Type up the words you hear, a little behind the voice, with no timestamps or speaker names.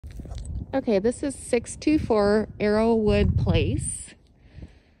Okay, this is 624 Arrowood Place.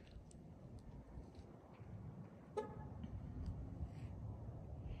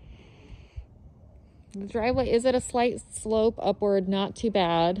 The driveway is at a slight slope upward, not too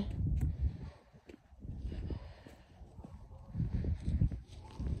bad.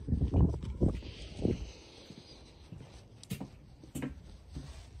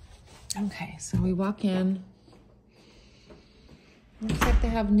 Okay, so we walk in. Looks like they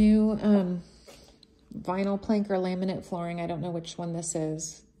have new vinyl plank or laminate flooring. I don't know which one this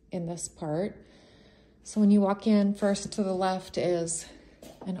is in this part. So when you walk in, first to the left is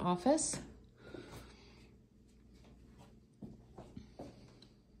an office.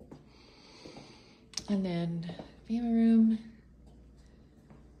 And then family room,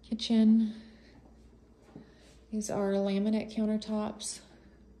 kitchen. These are laminate countertops.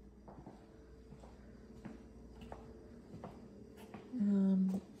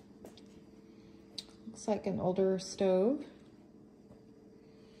 Looks like an older stove.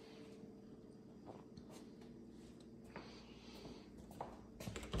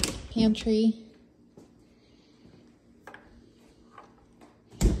 Pantry.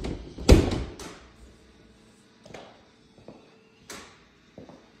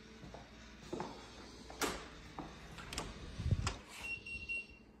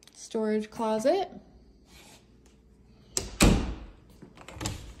 Storage closet.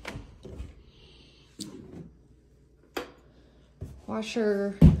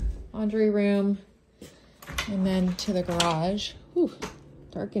 Washer, laundry room, and then to the garage. Whew,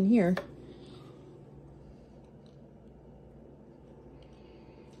 dark in here.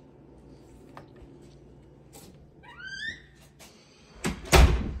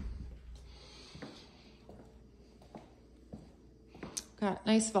 Got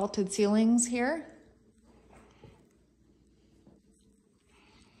nice vaulted ceilings here.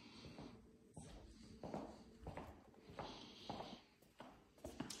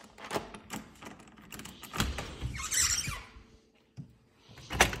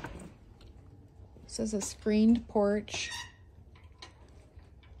 This is a screened porch.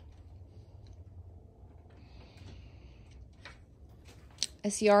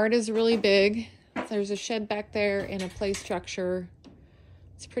 This yard is really big. There's a shed back there and a play structure.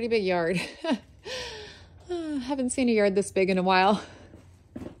 It's a pretty big yard. Haven't seen a yard this big in a while.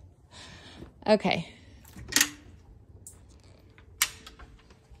 Okay.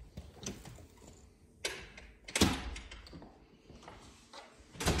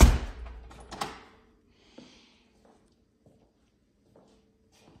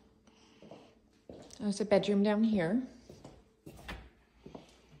 There's a bedroom down here.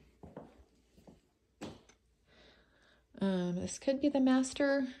 This could be the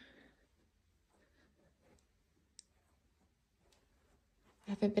master.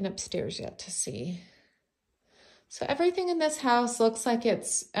 I haven't been upstairs yet to see. So everything in this house looks like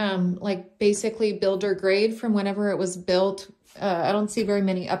it's like basically builder grade from whenever it was built. I don't see very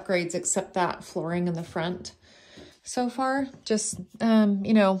many upgrades except that flooring in the front so far. Just,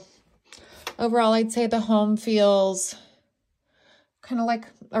 you know, overall, I'd say the home feels kind of like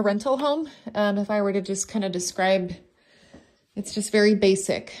a rental home. If I were to just kind of describe, it's just very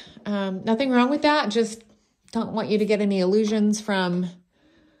basic. Nothing wrong with that. Just don't want you to get any illusions from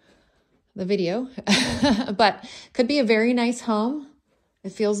the video, but could be a very nice home.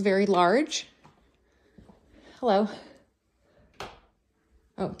 It feels very large. Hello.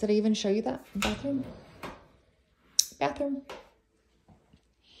 Oh, did I even show you that bathroom? Bathroom.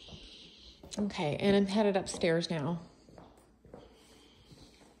 Okay, and I'm headed upstairs now.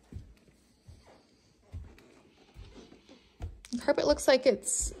 The carpet looks like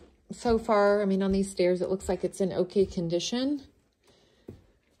it's, so far, I mean, on these stairs, it looks like it's in okay condition.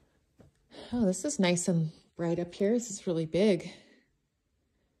 Oh, this is nice and bright up here. This is really big.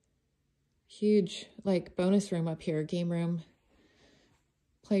 Huge, like, bonus room up here. Game room,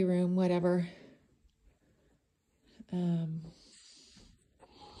 playroom, whatever.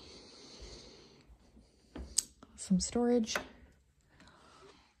 Some storage.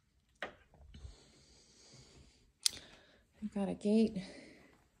 We've got a gate.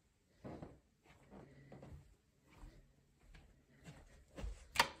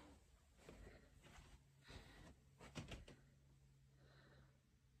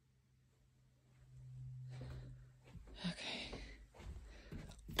 Okay.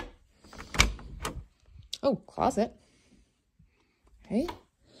 Oh, closet. Okay.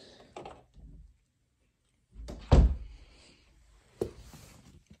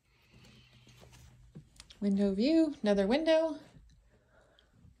 Window view, another window.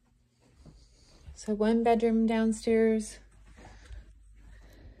 So one bedroom downstairs.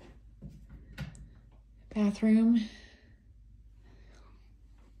 bathroom.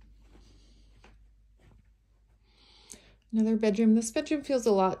 Another bedroom. This bedroom feels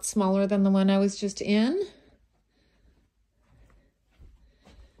a lot smaller than the one I was just in.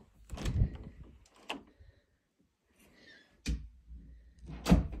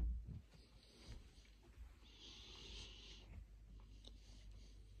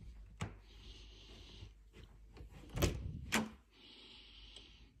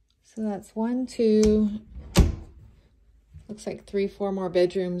 So that's 1, 2, looks like 3, 4 more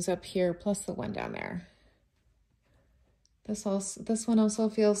bedrooms up here, plus the one down there. This one also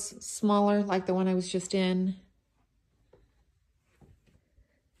feels smaller, like the one I was just in.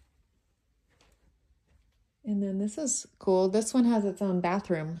 And then this is cool. This one has its own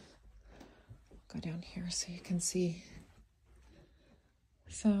bathroom. Go down here so you can see.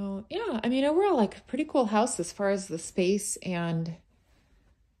 So yeah, I mean, overall, like a pretty cool house as far as the space, and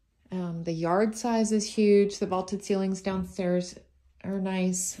the yard size is huge. The vaulted ceilings downstairs are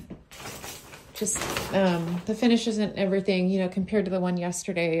nice. Just the finishes and everything, you know, compared to the one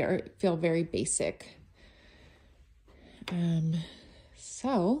yesterday, feel very basic.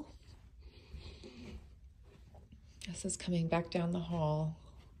 So this is coming back down the hall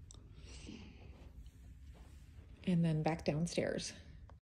and then back downstairs.